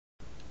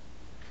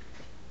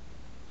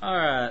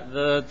Alright,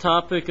 the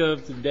topic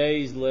of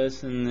today's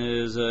lesson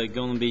is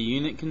going to be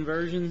unit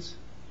conversions.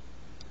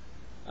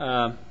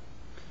 For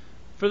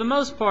the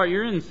most part,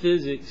 you're in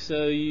physics,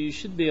 so you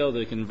should be able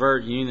to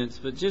convert units,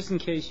 but just in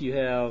case you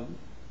have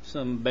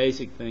some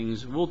basic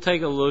things, we'll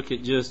take a look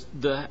at just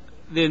the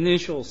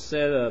initial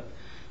setup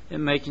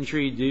and making sure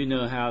you do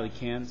know how to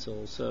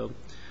cancel. So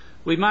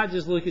we might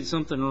just look at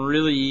something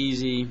really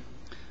easy,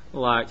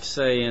 like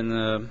saying,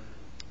 I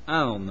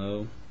don't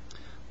know,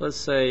 let's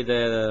say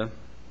that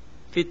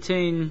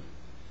 15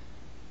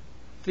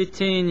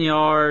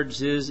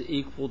 yards is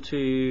equal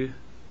to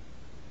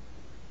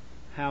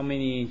how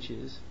many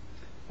inches?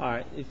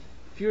 Alright, if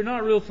you're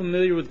not real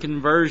familiar with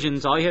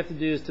conversions, all you have to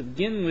do is to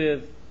begin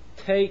with,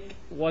 take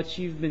what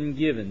you've been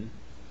given.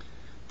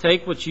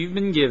 Take what you've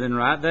been given,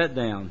 write that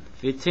down.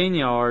 15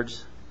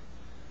 yards,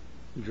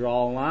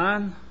 draw a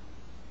line,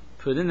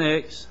 put an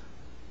X,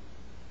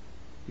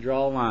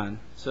 draw a line.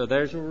 So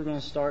there's where we're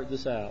going to start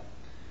this out.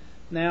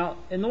 Now,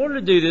 in order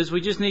to do this,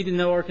 we just need to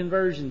know our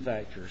conversion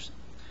factors.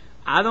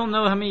 I don't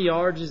know how many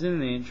yards is in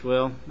an inch.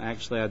 Well,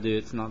 actually I do.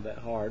 It's not that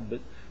hard,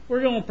 but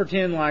we're going to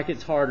pretend like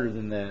it's harder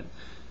than that.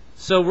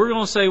 So we're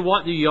going to say,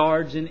 what do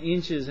yards and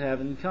inches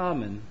have in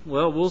common?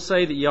 Well, we'll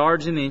say that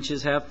yards and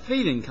inches have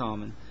feet in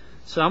common.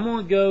 So I'm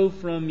going to go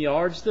from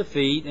yards to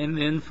feet, and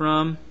then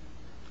from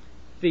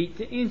feet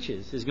to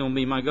inches is going to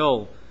be my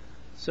goal.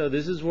 So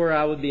this is where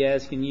I would be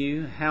asking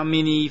you, how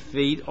many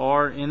feet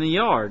are in a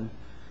yard?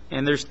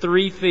 And there's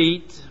 3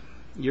 feet.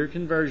 Your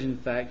conversion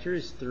factor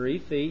is 3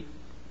 feet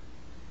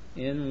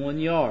in 1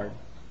 yard.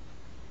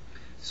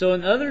 So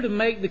in order to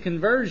make the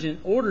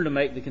conversion,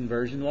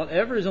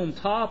 whatever is on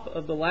top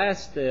of the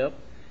last step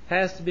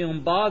has to be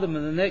on bottom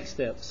of the next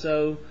step.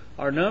 So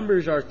our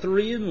numbers are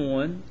 3 and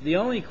 1. The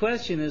only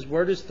question is,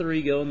 where does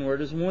 3 go and where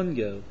does 1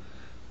 go?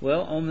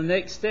 Well, on the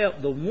next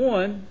step, the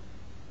 1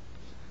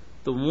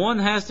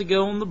 has to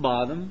go on the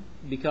bottom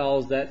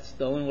because that's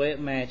the only way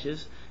it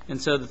matches. And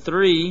so the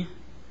 3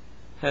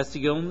 has to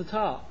go on the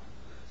top.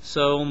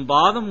 So on the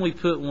bottom we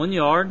put 1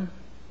 yard,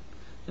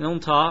 and on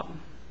top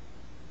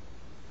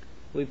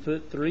we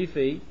put 3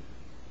 feet.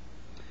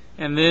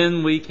 And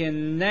then we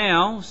can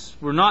now,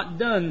 we're not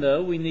done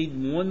though, we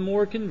need one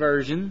more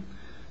conversion.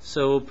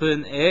 So we'll put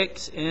an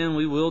X and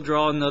we will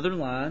draw another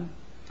line,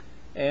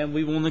 and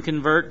we want to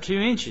convert to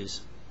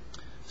inches.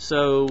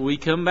 So we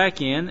come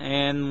back in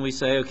and we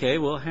say, okay,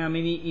 well, how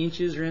many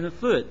inches are in a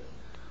foot?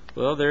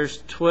 Well,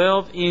 there's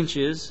 12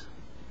 inches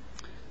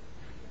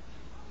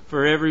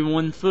for every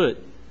 1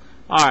 foot.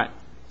 Alright,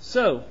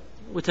 so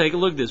we'll take a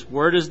look at this.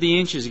 Where does the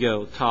inches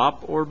go?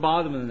 Top or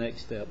bottom of the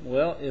next step?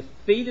 Well, if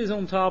feet is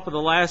on top of the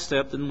last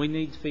step, then we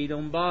need feet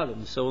on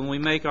bottom. So when we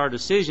make our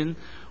decision,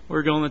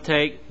 we're going to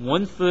take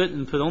 1 foot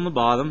and put on the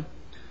bottom.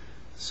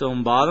 So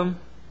on bottom,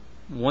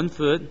 1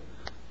 foot.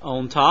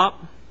 On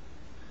top,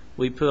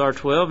 we put our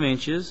 12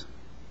 inches.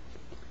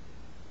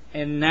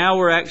 And now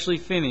we're actually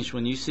finished.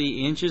 When you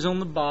see inches on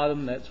the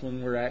bottom, that's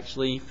when we're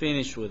actually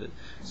finished with it.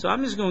 So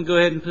I'm just going to go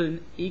ahead and put an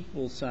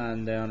equal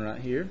sign down right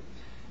here.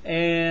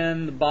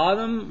 And the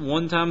bottom,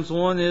 1 times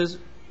 1 is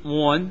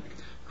 1.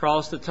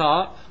 Across the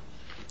top,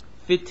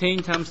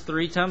 15 times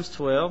 3 times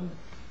 12.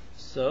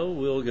 So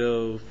we'll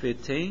go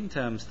 15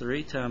 times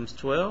 3 times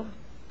 12.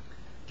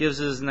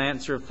 Gives us an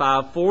answer of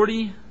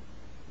 540.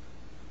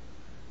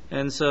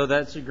 And so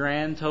that's a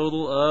grand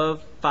total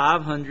of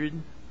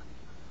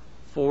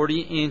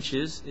 540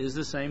 inches is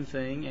the same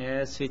thing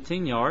as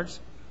 15 yards.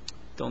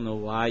 Don't know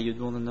why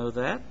you'd want to know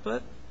that,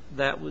 but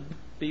that would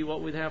be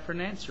what we'd have for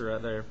an answer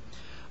right there.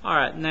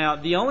 Alright, now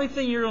the only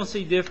thing you're going to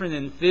see different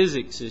in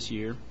physics this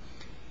year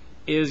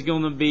is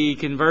going to be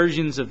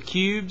conversions of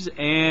cubes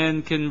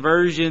and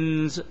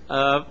conversions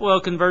of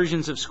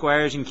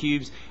squares and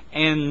cubes,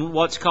 and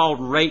what's called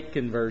rate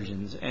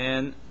conversions.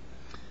 And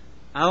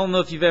I don't know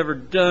if you've ever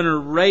done a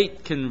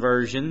rate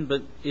conversion,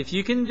 but if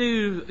you can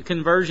do a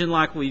conversion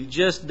like we've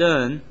just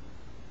done,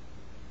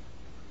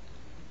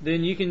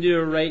 then you can do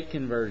a rate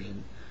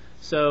conversion.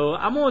 So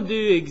I'm going to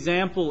do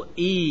example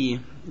E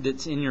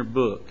that's in your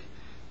book.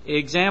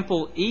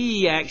 Example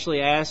E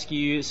actually asks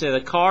you, it said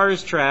a car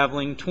is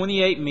traveling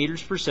 28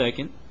 meters per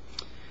second,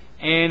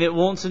 and it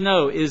wants to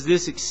know, is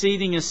this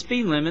exceeding a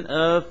speed limit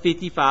of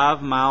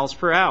 55 miles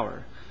per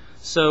hour?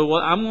 So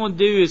what I'm going to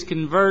do is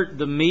convert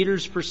the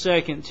meters per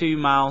second to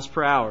miles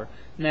per hour.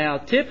 Now,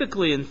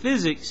 typically in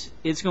physics,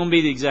 it's going to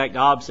be the exact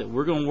opposite.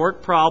 We're going to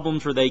work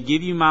problems where they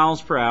give you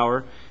miles per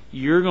hour.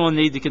 You're going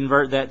to need to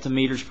convert that to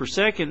meters per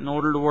second in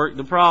order to work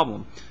the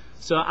problem.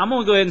 So I'm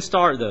going to go ahead and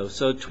start though.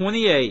 So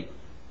 28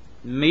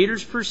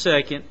 meters per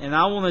second, and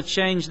I want to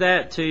change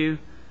that to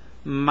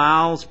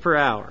miles per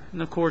hour.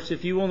 And of course,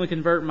 if you want to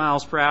convert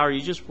miles per hour, you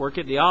just work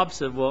it the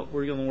opposite of what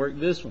we're going to work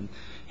this one.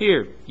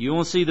 Here, you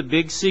want to see the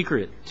big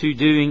secret to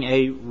doing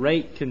a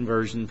rate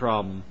conversion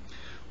problem.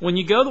 When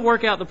you go to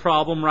work out the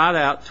problem, write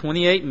out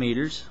 28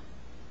 meters,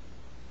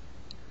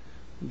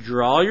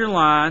 draw your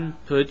line,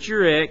 put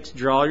your X,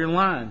 draw your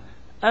line.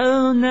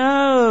 Oh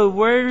no,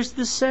 where's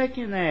the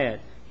second at?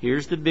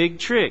 Here's the big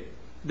trick.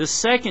 The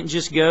second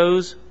just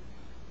goes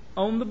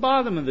on the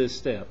bottom of this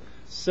step.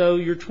 So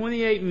your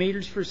 28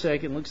 meters per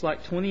second looks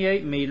like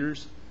 28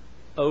 meters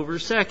over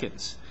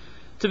seconds.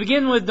 To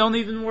begin with, don't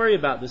even worry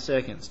about the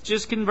seconds.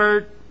 Just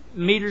convert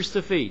meters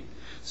to feet.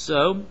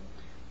 So,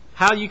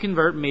 how do you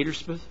convert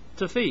meters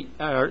to feet?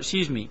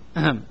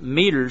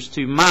 Meters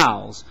to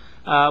miles.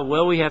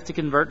 Well, we have to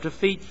convert to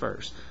feet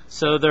first.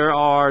 So there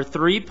are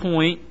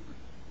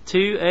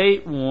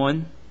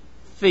 3.281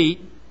 feet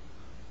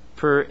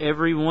per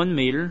every 1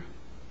 meter.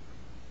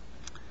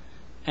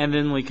 And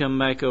then we come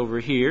back over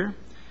here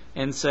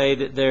and say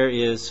that there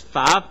is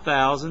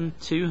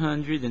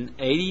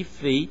 5,280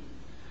 feet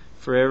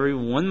for every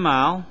 1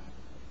 mile.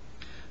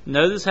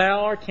 Notice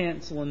how our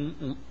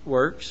canceling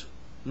works.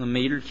 The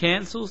meter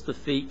cancels, the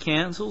feet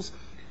cancels.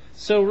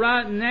 So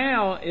right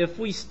now, if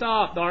we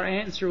stopped, our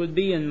answer would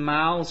be in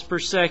miles per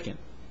second.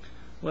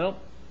 Well,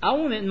 I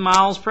want it in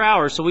miles per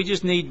hour, so we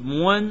just need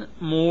one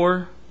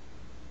more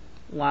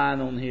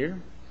line on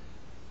here.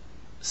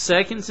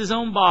 Seconds is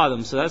on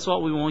bottom, so that's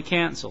what we want to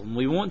cancel.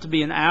 We want it to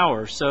be an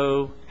hour,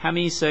 so how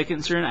many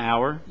seconds are an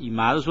hour? You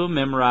might as well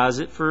memorize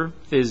it for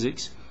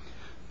physics.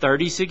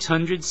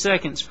 3,600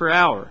 seconds per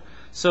hour.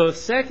 So if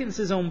seconds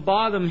is on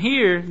bottom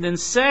here, then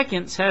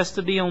seconds has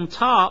to be on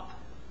top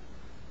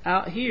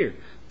out here.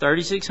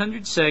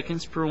 3,600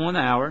 seconds per 1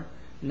 hour.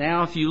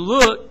 Now if you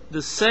look,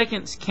 the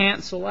seconds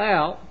cancel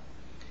out,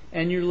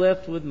 and you're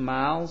left with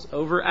miles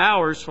over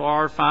hours for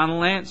our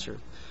final answer.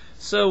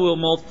 So we'll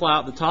multiply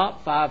out the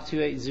top,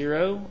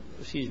 5,280,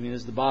 excuse me,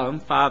 this is the bottom,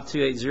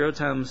 5,280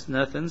 times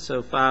nothing,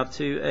 so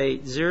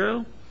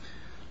 5,280.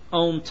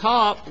 On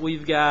top,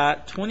 we've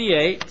got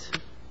 28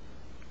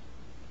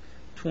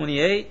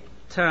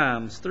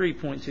 times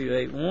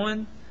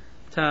 3.281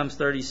 times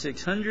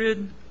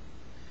 3,600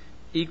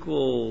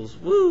 equals,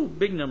 woo,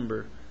 big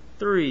number,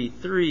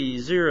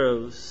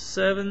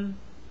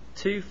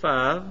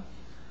 3,30725.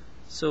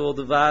 So we'll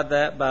divide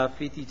that by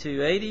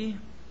 5,280,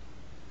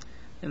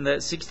 and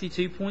that's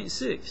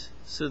 62.6.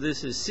 So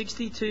this is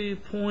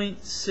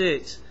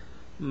 62.6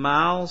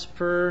 miles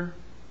per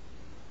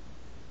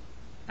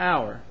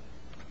hour.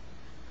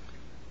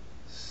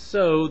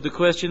 So the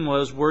question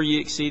was, were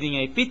you exceeding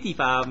a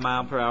 55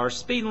 mile per hour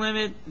speed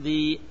limit?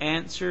 The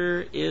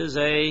answer is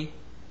a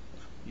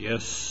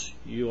yes,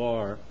 you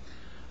are.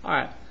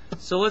 Alright,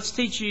 so let's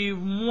teach you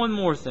one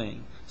more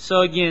thing. So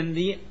again,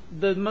 the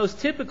most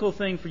typical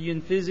thing for you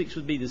in physics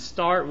would be to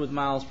start with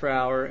miles per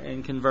hour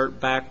and convert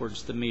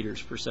backwards to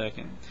meters per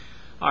second.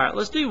 Alright,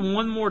 let's do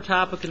one more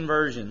type of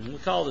conversion. We'll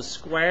call it a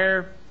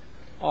square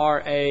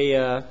or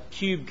a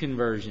cube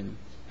conversion.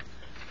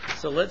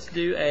 So let's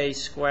do a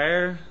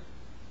square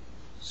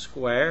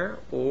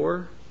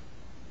or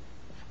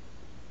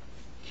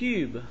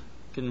cube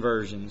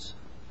conversions.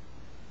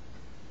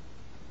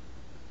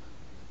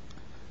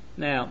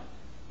 Now,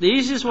 the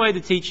easiest way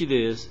to teach you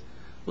this,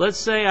 let's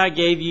say I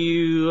gave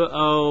you,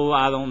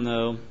 I don't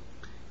know,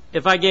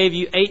 if I gave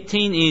you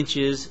 18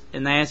 inches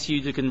and asked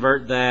you to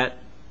convert that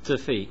to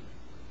feet,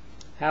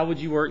 how would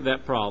you work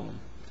that problem?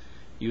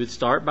 You would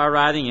start by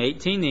writing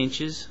 18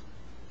 inches,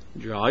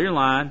 draw your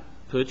line,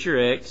 put your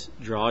X,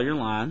 draw your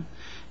line,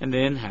 and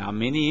then how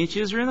many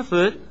inches are in a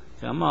foot?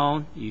 Come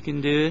on, you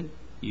can do it.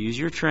 Use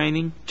your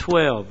training.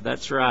 12,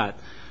 that's right.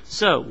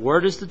 So, where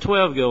does the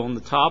 12 go, on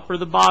the top or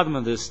the bottom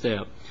of this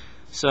step?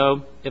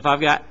 So, if I've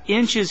got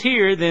inches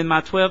here, then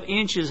my 12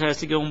 inches has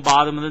to go on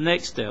bottom of the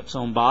next step. So,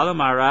 on bottom,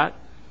 I write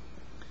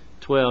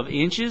 12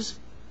 inches.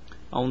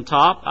 On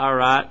top, I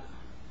write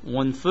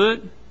 1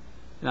 foot,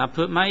 and I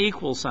put my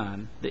equal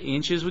sign. The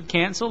inches would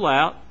cancel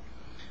out.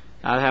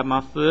 I'd have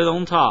my foot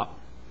on top.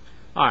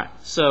 Alright,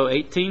 so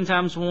 18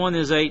 times 1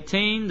 is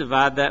 18.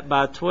 Divide that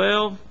by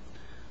 12.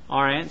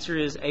 Our answer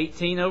is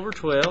 18 over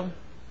 12.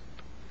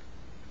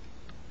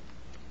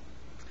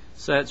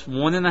 So that's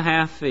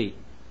 1.5 feet.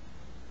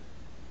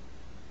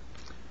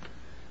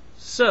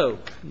 So,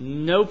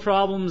 no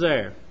problems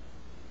there.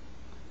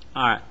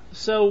 Alright,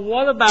 so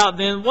what about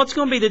then, what's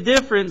going to be the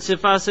difference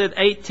if I said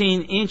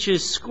 18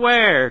 inches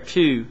square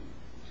to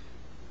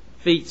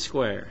feet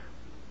square?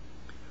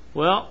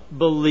 Well,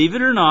 believe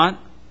it or not,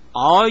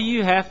 all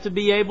you have to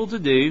be able to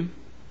do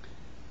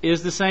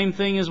is the same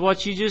thing as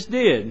what you just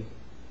did.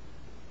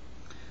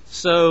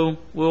 So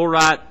we'll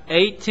write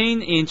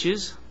 18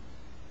 inches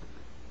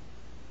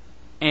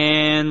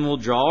and we'll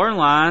draw our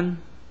line,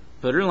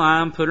 put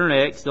our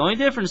X. The only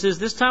difference is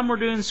this time we're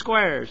doing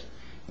squares.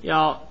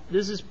 Y'all,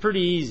 this is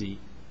pretty easy.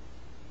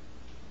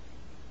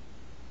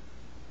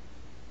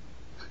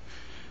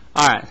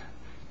 Alright,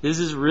 this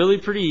is really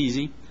pretty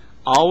easy.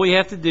 All we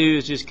have to do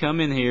is just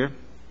come in here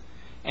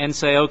and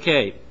say,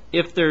 okay,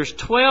 if there's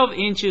 12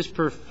 inches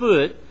per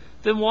foot,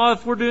 then what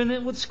if we're doing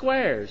it with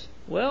squares?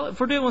 Well,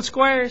 if we're doing it with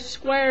squares,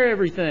 square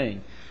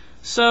everything.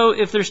 So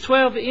if there's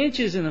 12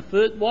 inches in a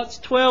foot, what's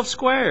 12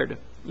 squared?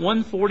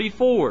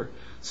 144.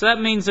 So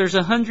that means there's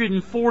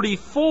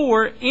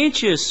 144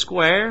 inches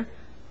square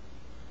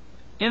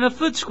in a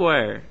foot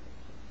square.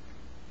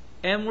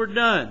 And we're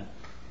done.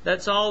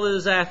 That's all it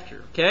is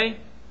after, okay?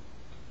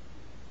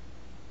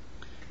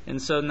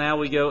 And so now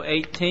we go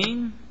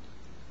 18,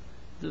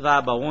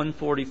 divide by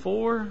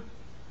 144,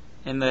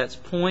 and that's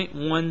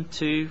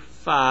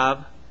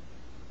 0.125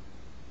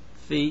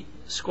 feet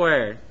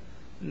squared.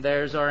 And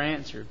there's our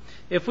answer.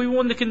 If we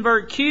wanted to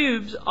convert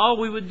cubes, all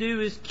we would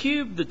do is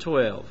cube the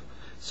 12.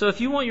 So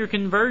if you want your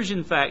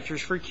conversion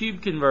factors for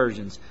cube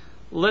conversions,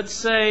 let's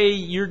say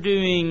you're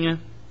doing,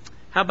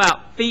 how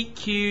about feet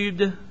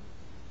cubed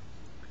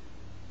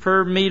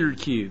per meter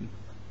cubed?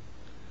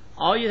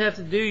 All you have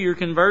to do, your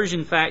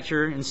conversion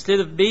factor, instead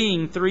of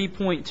being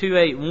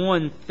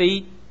 3.281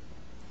 feet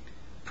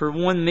per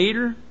 1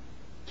 meter,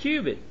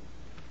 cube it.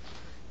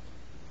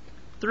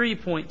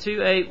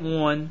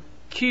 3.281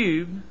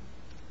 cubed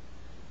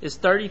is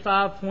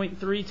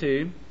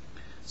 35.32.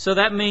 So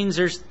that means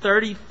there's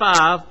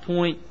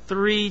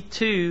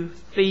 35.32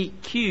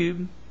 feet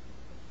cubed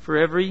for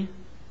every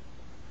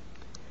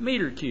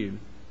meter cubed.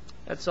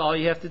 That's all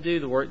you have to do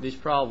to work these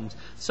problems.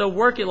 So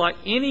work it like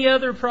any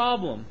other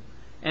problem.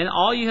 And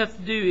all you have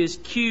to do is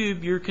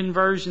cube your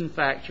conversion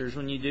factors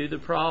when you do the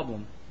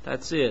problem.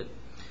 That's it.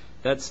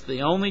 That's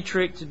the only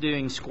trick to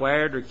doing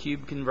squared or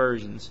cube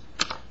conversions.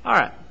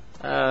 Alright.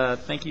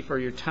 Thank you for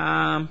your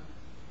time.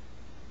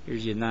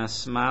 Here's your nice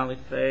smiley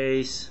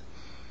face.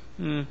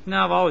 No,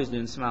 I've always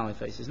done smiley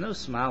faces. No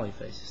smiley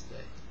faces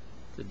today.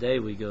 Today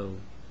we go.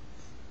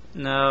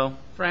 No,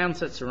 frown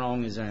set's the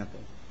wrong example.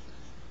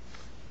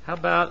 How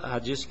about I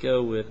just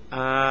go with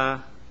I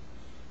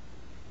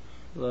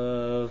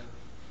love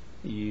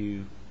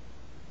you.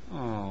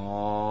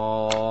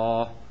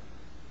 Aww,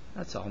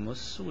 that's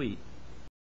almost sweet.